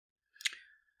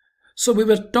So we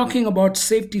were talking about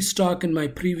safety stock in my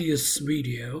previous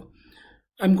video.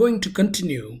 I'm going to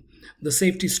continue the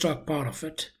safety stock part of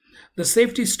it. The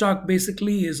safety stock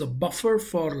basically is a buffer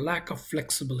for lack of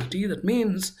flexibility. That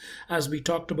means, as we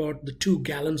talked about the 2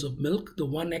 gallons of milk, the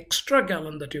 1 extra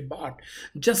gallon that you bought,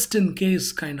 just in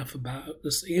case kind of about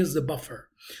this is the buffer.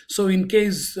 So in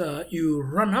case you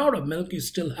run out of milk, you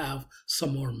still have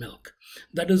some more milk.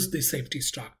 That is the safety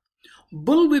stock.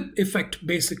 Bullwhip effect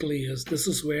basically is, this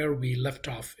is where we left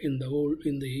off in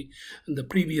the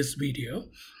previous video.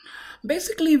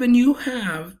 Basically, when you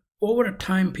have over a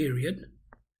time period,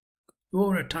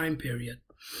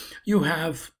 you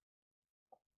have,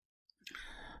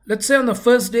 let's say on the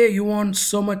first day you want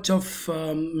so much of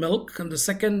milk, and the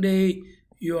second day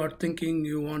you are thinking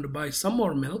you want to buy some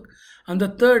more milk, and the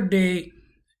third day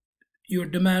your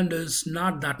demand is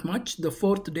not that much, the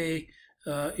fourth day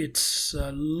it's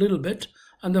a little bit,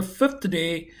 and the fifth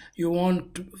day you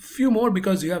want a few more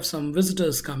because you have some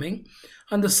visitors coming,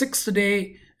 and the sixth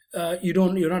day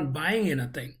you're not buying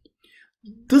anything.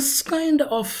 This kind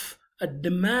of a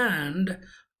demand,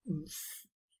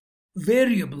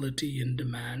 variability in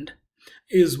demand,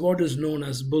 is what is known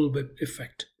as bullwhip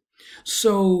effect.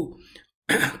 So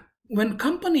when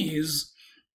companies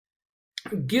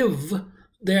give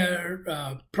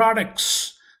their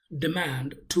products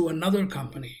demand to another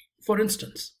company, for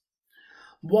instance,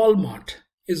 Walmart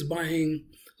is buying,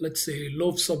 let's say,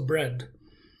 loaves of bread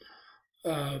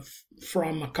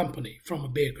from a company, from a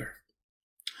baker,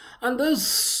 and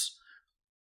this,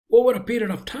 over a period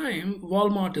of time,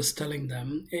 Walmart is telling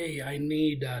them, hey, I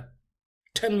need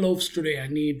 10 loaves today, I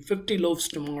need 50 loaves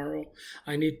tomorrow,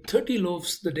 I need 30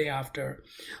 loaves the day after.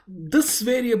 This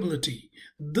variability,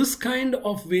 this kind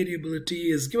of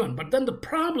variability is given, but then the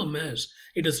problem is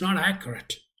it is not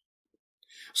accurate.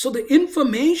 So the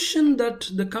information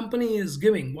that the company is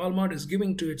giving, Walmart is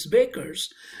giving to its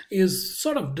bakers, is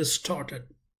sort of distorted,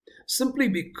 simply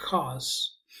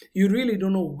because you really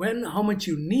don't know how much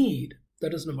you need.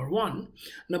 That is number one.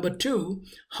 Number two,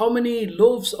 how many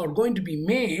loaves are going to be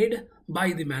made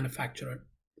by the manufacturer,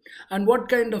 and what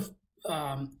kind of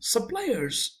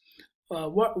suppliers,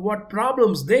 what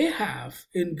problems they have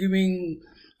in giving,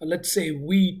 let's say,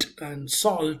 wheat and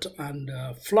salt and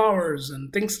flours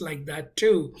and things like that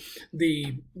to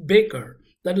the baker.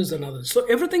 That is another. So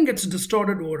everything gets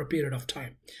distorted over a period of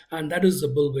time, and that is the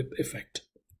bullwhip effect.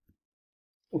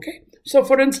 Okay, so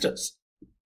for instance,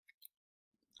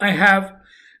 I have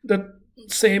the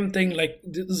same thing, like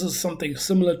this is something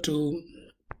similar to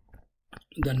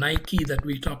the Nike that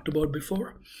we talked about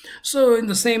before. So in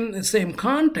the same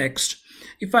context,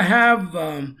 if I have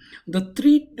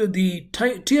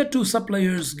the tier 2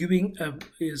 suppliers giving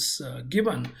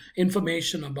given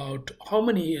information about how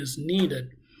many is needed,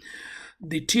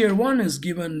 the tier 1 is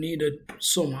given needed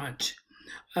so much,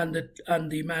 and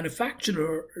the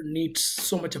manufacturer needs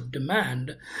so much of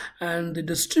demand, and the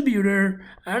distributor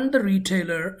and the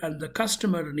retailer and the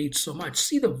customer needs so much.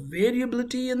 See the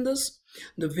variability in this,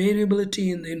 the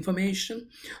variability in the information.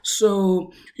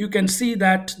 So you can see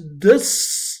that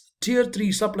this tier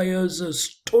 3 suppliers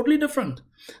is totally different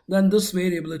than this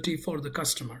variability for the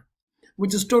customer,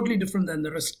 which is totally different than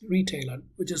the retailer,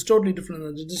 which is totally different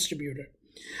than the distributor.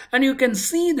 And you can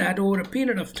see that over a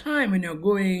period of time, when you're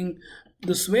going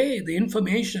this way, the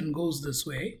information goes this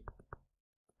way,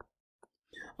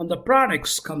 and the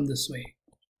products come this way.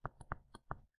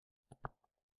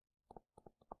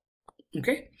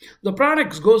 Okay, the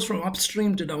products goes from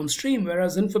upstream to downstream,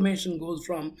 whereas information goes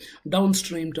from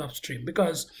downstream to upstream,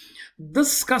 because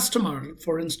this customer,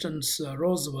 for instance,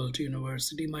 Roosevelt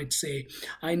University might say,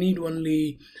 I need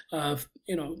only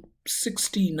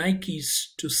 60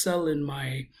 Nikes to sell in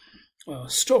my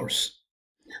stores.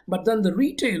 But then the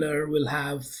retailer will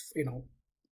have,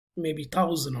 maybe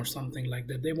 1,000 or something like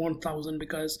that. They want 1,000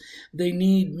 because they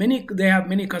have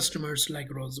many customers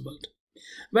like Roosevelt.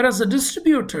 Whereas the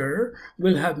distributor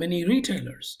will have many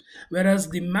retailers, whereas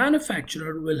the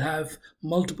manufacturer will have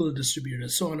multiple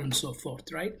distributors, so on and so forth,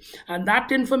 right? And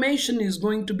that information is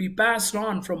going to be passed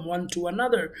on from one to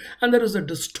another, and there is a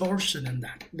distortion in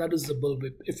that. That is the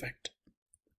bullwhip effect.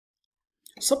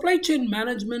 Supply chain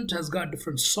management has got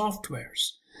different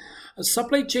softwares.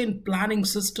 Supply chain planning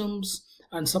systems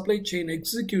and supply chain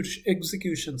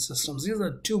execution systems. These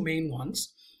are the 2 main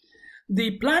ones.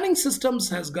 The planning systems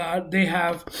they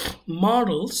have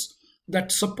models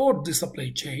that support the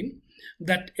supply chain,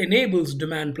 that enables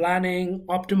demand planning,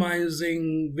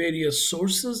 optimizing various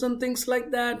sources and things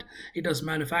like that. It has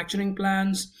manufacturing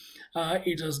plans.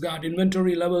 It has got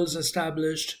inventory levels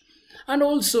established. and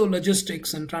also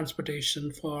logistics and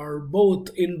transportation for both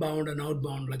inbound and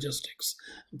outbound logistics,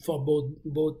 for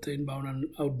both inbound and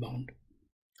outbound.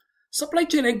 Supply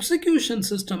chain execution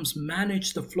systems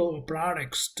manage the flow of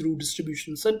products through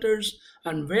distribution centers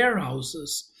and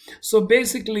warehouses. So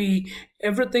basically,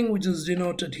 everything which is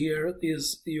denoted here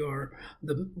is the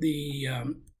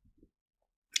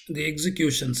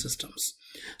execution systems.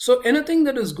 So anything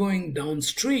that is going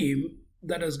downstream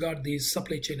that has got these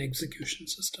supply chain execution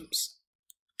systems.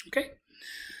 Okay,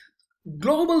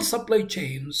 global supply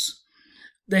chains,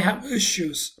 they have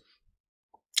issues.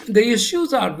 The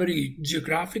issues are very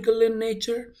geographical in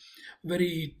nature,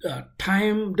 very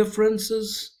time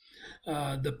differences.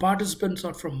 The participants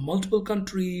are from multiple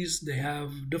countries. They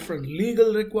have different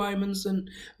legal requirements in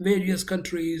various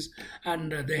countries,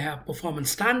 and they have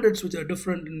performance standards which are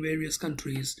different in various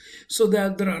countries. So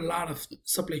there are a lot of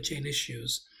supply chain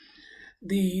issues.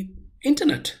 The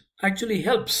internet actually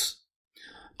helps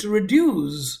to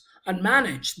reduce and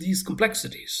manage these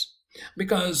complexities,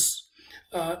 because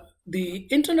the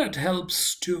internet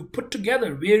helps to put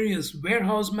together various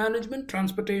warehouse management,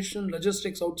 transportation,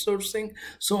 logistics, outsourcing,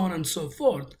 so on and so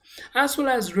forth, as well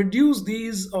as reduce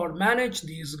these or manage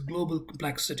these global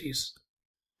complexities.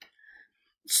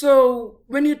 So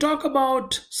when you talk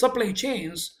about supply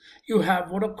chains, you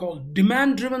have what are called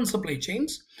demand-driven supply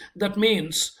chains. That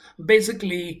means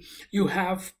basically you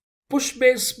have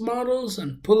push-based models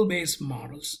and pull-based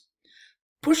models.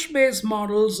 Push-based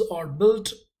models are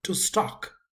built to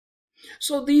stock.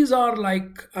 So these are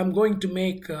like, I'm going to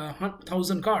make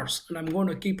 1,000 cars and I'm going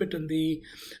to keep it in the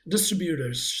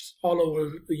distributors all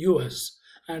over the US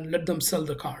and let them sell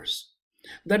the cars.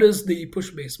 That is the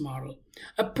push-based model.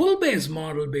 A pull-based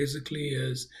model basically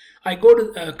is,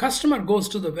 a customer goes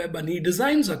to the web and he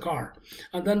designs a car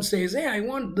and then says, hey, I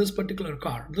want this particular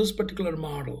car, this particular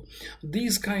model,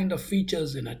 these kind of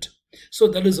features in it. So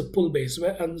that is a pull-based.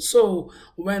 And so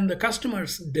when the customer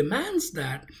demands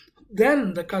that,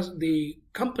 then the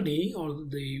company or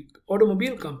the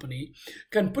automobile company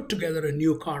can put together a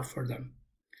new car for them.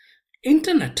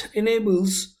 Internet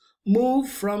enables move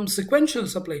from sequential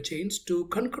supply chains to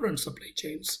concurrent supply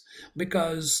chains,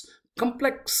 because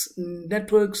complex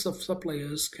networks of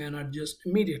suppliers can adjust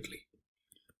immediately.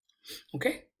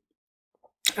 Okay,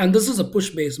 and this is a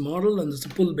push-based model and this is a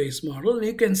pull-based model. And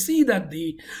you can see that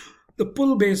the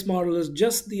pull-based model is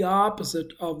just the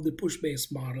opposite of the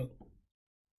push-based model.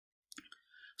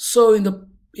 So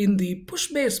in the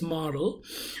push-based model,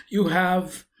 you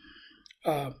have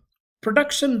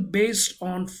production based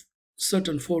on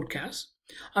certain forecasts,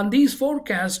 and these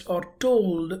forecasts are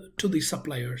told to the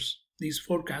suppliers. These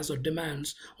forecasts or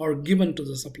demands are given to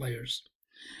the suppliers.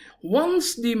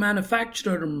 Once the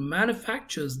manufacturer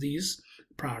manufactures these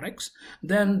products,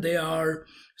 then they are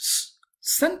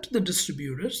sent to the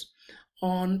distributors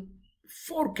on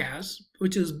forecasts,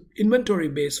 which is inventory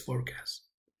based forecasts.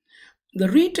 The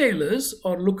retailers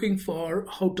are looking for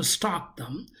how to stock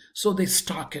them, so they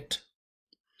stock it.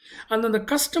 And then the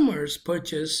customers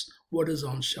purchase what is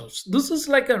on shelves. This is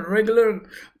like a regular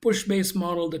push-based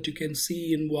model that you can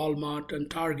see in Walmart and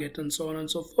Target and so on and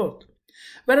so forth.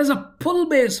 Whereas a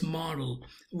pull-based model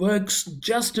works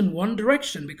just in one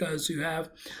direction, because you have,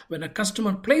 when a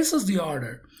customer places the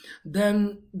order,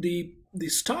 then the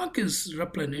stock is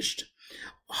replenished.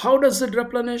 How does it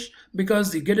replenish?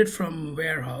 Because they get it from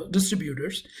warehouse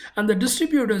distributors, and the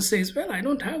distributor says, well, I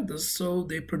don't have this, so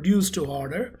they produce to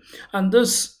order. And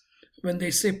this, when they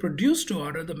say produce to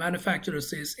order, the manufacturer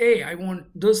says, hey, I want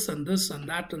this and this and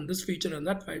that and this feature and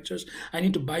that features. I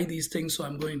need to buy these things, so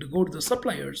I'm going to go to the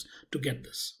suppliers to get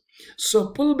this.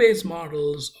 So pull-based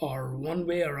models are one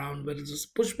way around, whereas this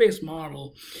push-based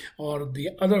model or the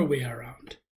other way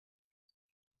around.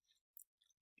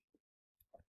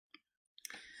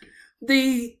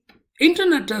 The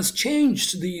internet has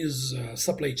changed these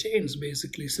supply chains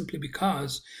basically simply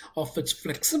because of its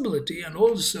flexibility, and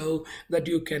also that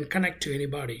you can connect to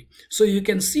anybody. So you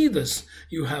can see this.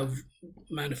 You have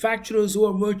manufacturers who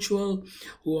are virtual,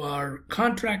 who are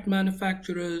contract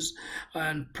manufacturers,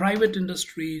 and private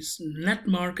industries, net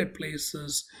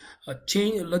marketplaces,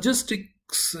 logistic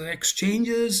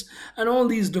exchanges, and all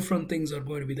these different things are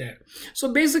going to be there.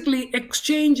 So basically,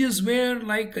 exchange is where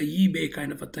like a eBay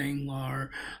kind of a thing,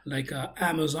 or like a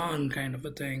Amazon kind of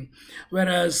a thing,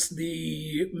 whereas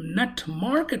the net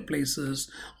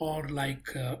marketplaces are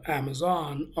like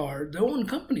Amazon or their own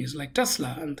companies like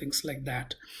Tesla and things like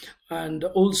that. And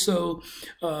also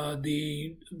there are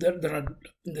the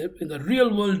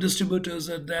real world distributors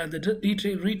are there,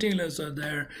 the retailers are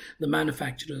there, the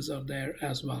manufacturers are there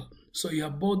as well. So you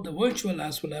have both the virtual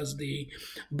as well as the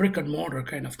brick and mortar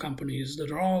kind of companies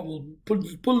that are all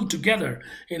pulled together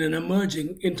in an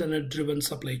emerging internet-driven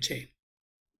supply chain.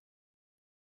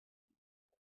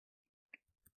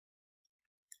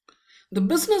 The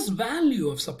business value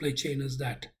of supply chain is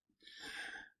that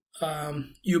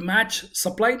you match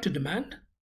supply to demand,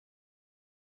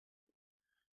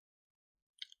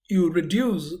 you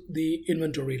reduce the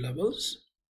inventory levels,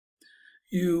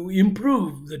 you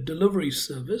improve the delivery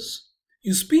service,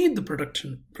 you speed the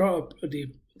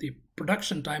the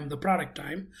production time, the product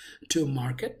time to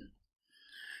market,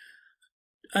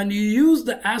 and you use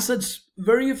the assets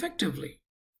very effectively,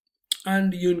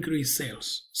 and you increase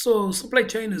sales. So supply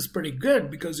chain is pretty good,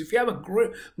 because if you have a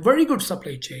very good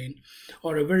supply chain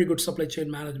or a very good supply chain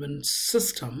management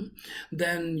system,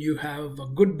 then you have a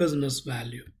good business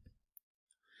value.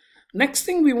 Next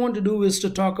thing we want to do is to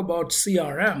talk about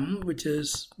CRM, which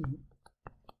is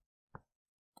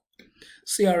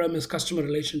customer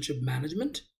relationship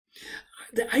management.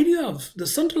 The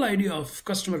central idea of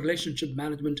customer relationship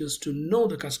management is to know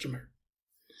the customer.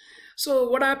 So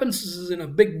what happens is, in a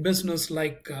big business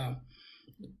like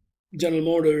General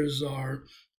Motors or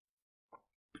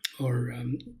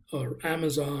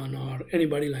Amazon or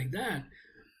anybody like that,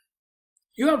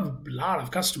 you have a lot of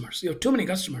customers. You have too many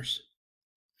customers.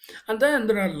 And then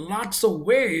there are lots of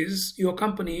ways your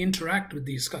company interact with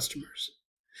these customers.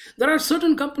 There are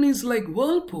certain companies like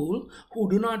Whirlpool who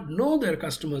do not know their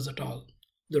customers at all.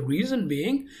 The reason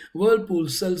being, Whirlpool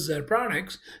sells their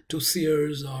products to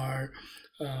Sears or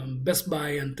Best Buy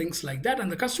and things like that,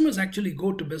 and the customers actually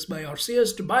go to Best Buy or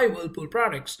Sears to buy Whirlpool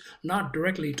products, not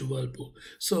directly to Whirlpool.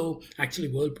 So actually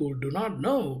Whirlpool do not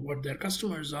know what their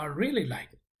customers are really like.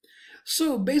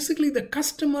 So basically the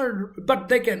customer, but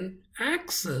they can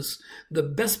access the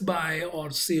Best Buy or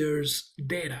Sears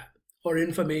data or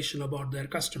information about their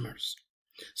customers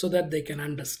so that they can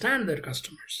understand their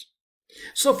customers.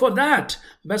 So for that,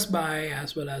 Best Buy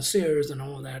as well as Sears and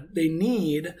all that, they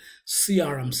need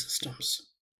CRM systems.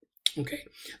 Okay,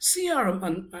 CRM,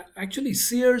 and actually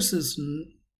Sears is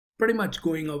pretty much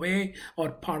going away,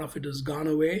 or part of it has gone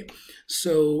away.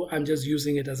 So I'm just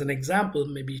using it as an example.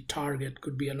 Maybe Target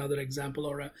could be another example,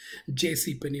 or a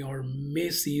JCPenney or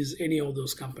Macy's, any of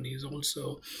those companies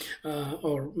also,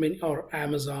 or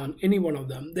Amazon, any one of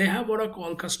them. They have what are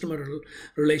called customer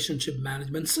relationship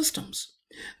management systems.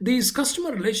 These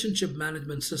customer relationship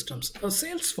management systems,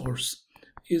 Salesforce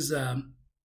is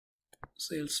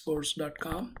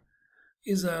Salesforce.com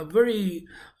is a very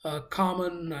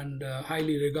common and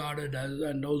highly regarded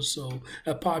and also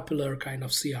a popular kind of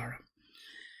CRM.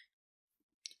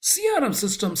 CRM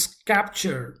systems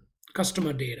capture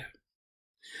customer data.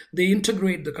 They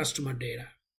integrate the customer data.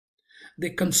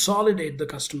 They consolidate the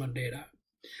customer data.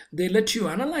 They let you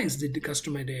analyze the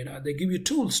customer data. They give you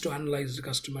tools to analyze the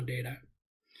customer data.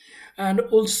 And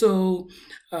also,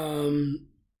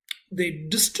 they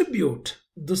distribute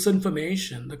this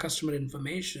information, the customer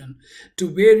information, to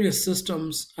various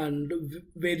systems and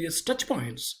various touch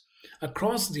points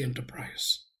across the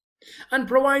enterprise, and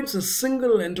provides a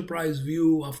single enterprise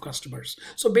view of customers.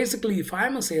 So basically, if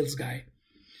I'm a sales guy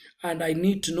and I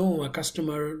need to know a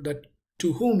customer that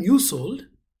to whom you sold,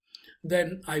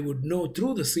 then I would know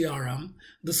through the CRM,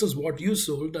 this is what you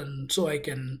sold, and so I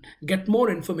can get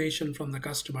more information from the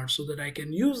customer so that I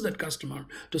can use that customer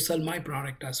to sell my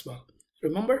product as well.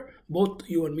 Remember, both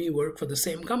you and me work for the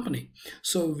same company,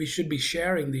 so we should be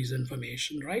sharing these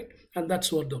information, right? And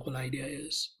that's what the whole idea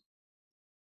is.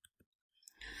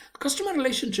 Customer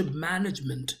relationship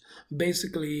management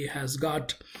basically has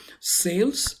got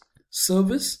sales,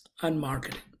 service, and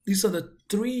marketing. These are the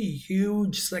three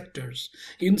huge sectors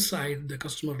inside the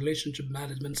customer relationship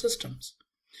management systems.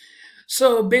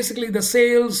 So basically the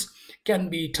sales can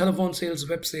be telephone sales,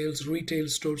 web sales, retail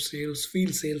store sales,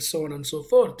 field sales, so on and so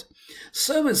forth.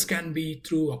 Service can be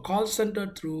through a call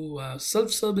center, through a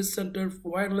self-service center,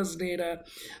 wireless data,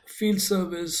 field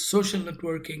service, social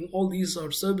networking. All these are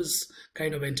service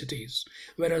kind of entities.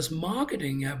 Whereas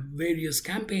marketing, you have various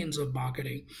campaigns of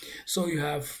marketing. So you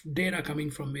have data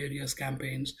coming from various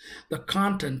campaigns, the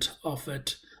content of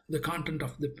it, the content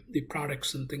of the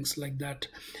products and things like that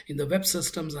in the web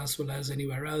systems as well as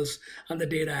anywhere else, and the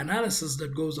data analysis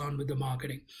that goes on with the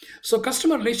marketing. So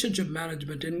customer relationship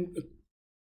management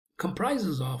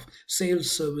comprises of sales,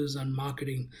 service, and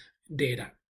marketing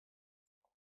data.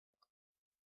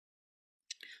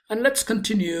 And let's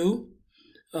continue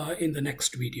in the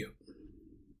next video.